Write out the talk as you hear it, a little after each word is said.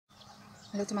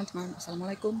Halo teman-teman,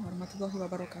 Assalamualaikum warahmatullahi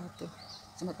wabarakatuh.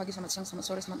 Selamat pagi, selamat siang, selamat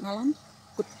sore, selamat malam.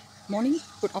 Good morning,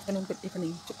 good afternoon, good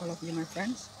evening to all of you my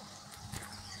friends.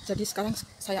 Jadi sekarang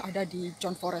saya ada di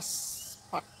John Forest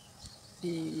Park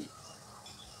di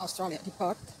Australia, di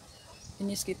Perth.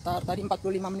 Ini sekitar tadi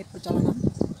 45 menit perjalanan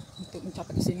untuk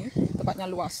mencapai ke sini.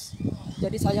 Tempatnya luas.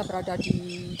 Jadi saya berada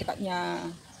di dekatnya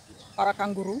para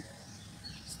kangaroo.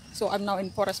 So I'm now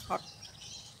in Forest Park,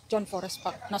 John Forest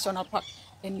Park National Park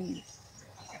in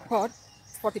Perth,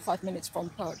 45 minutes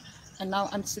from Perth, and now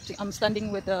I'm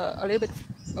standing with a little bit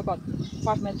about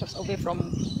 5 meters away from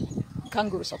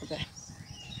kangaroos over there.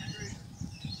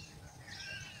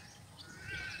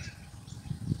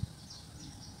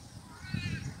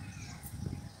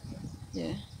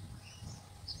 Yeah.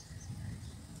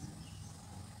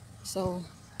 So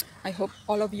I hope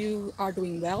all of you are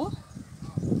doing well,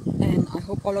 and I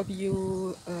hope all of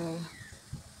you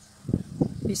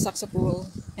be successful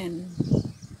and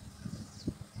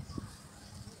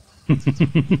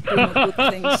doing good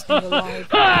things in your life,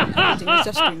 and everything is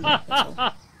just doing well. That's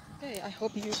all. Okay, I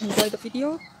hope you enjoy the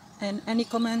video, and any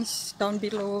comments down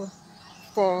below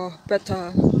for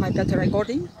my better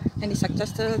recording, any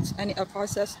suggestions, any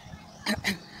advices,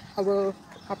 I will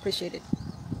appreciate it.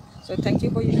 So thank you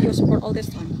for your support all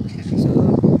this time. So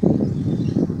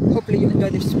hopefully you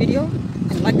enjoy this video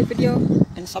and like the video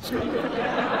and subscribe to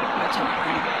my channel.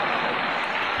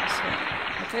 So,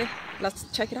 okay, let's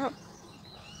check it out.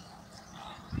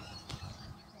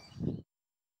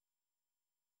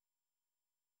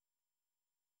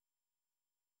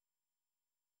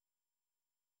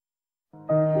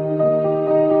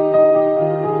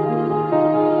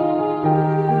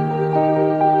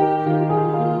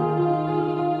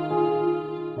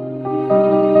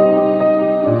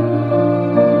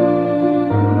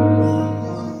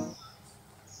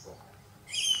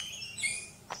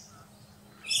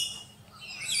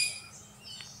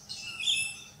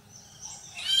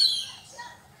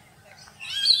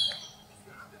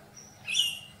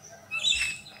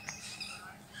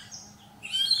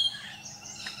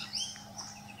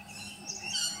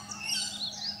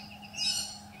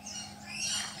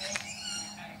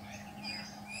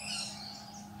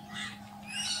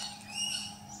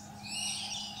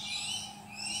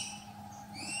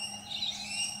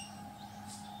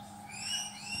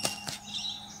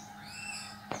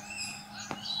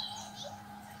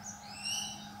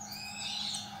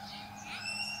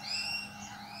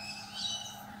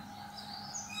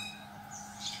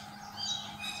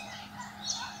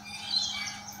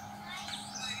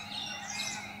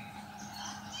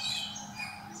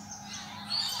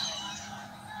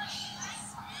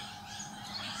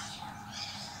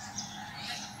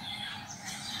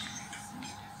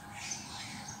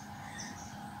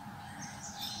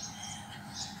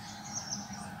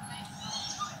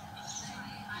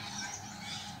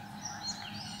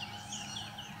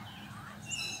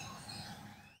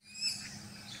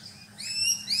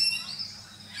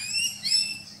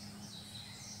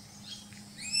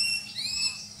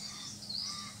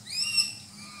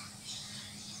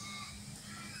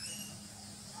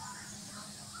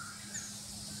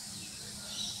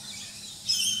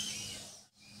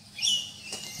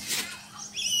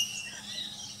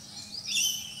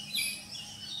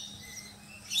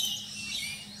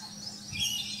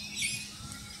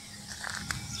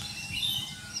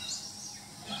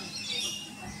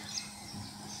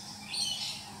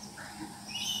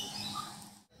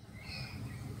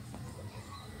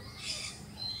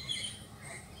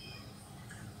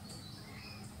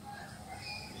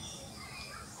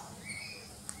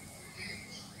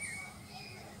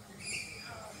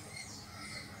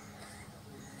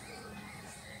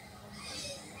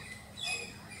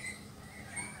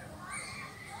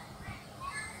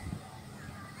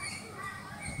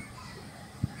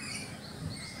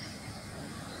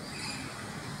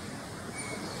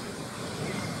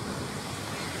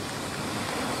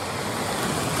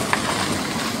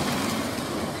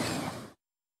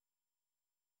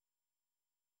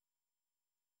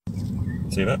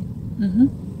 See that?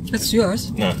 It's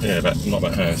yours. No, yeah, not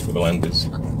that house, but the land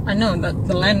is. I know that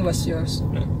the land was yours.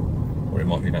 Yeah. Or it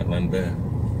might be that land there.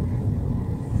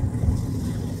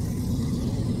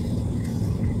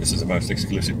 This is the most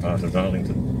exclusive part of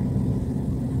Darlington.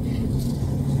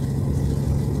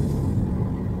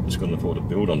 Just couldn't afford to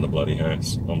build on the bloody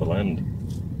house, on the land.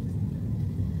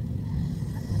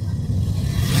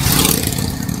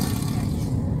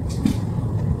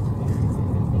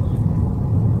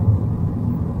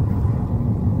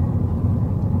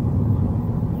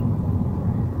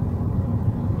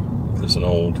 There's an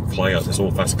old clay, there's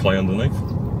all fast clay underneath.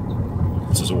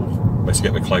 This is all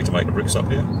basically get the clay to make the bricks up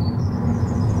here.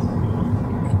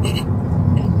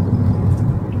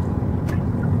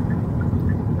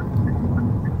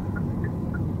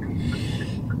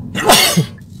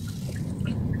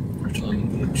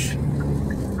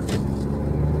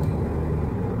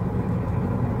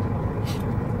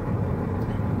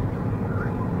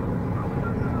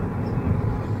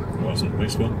 Isn't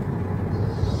this one?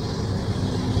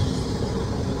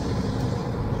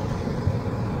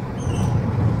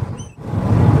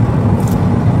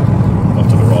 Off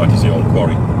to the right is the old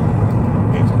quarry.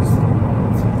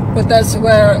 But that's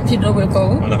where Keeler will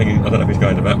go. I don't know if he's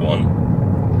going to that one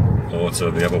or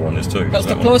to the other one. There's two. That's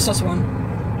the one. closest one.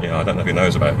 Yeah, I don't know if he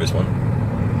knows about this one.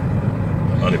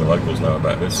 Only the locals know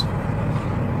about this.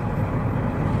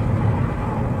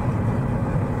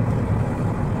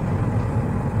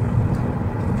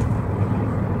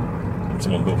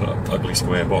 Someone built an ugly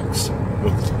square box.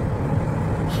 Look,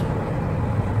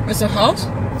 It's a house?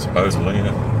 supposedly,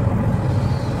 yeah.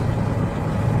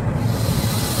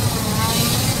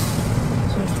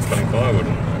 Someone's cutting firewood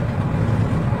in there.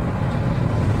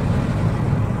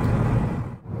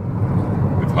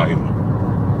 With hay.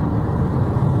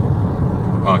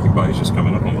 The parking bay is just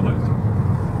coming up on the left.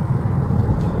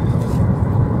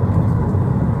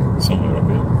 Somewhere up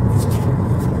here.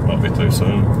 Might be too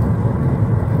soon.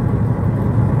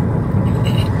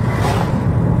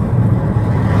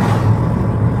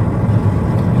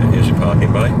 Here's your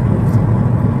parking bay.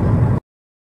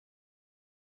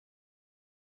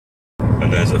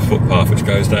 And there's a footpath which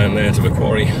goes down there to the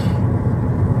quarry.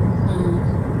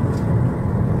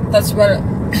 That's where...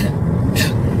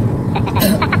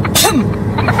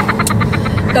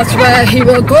 That's where he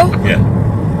will go? Yeah.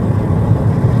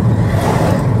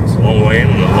 It's a long way in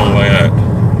and a long way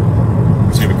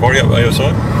out. See the quarry up the other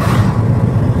side?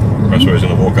 That's where he's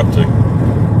going to walk up to.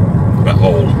 That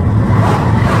hole.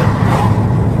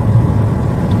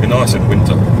 It'd be nice in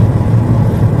winter.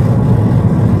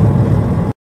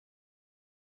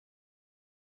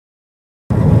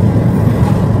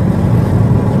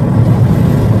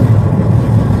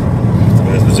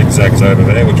 There's the zigzags over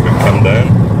there which we've come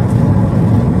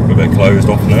down. But they're closed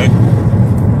off now.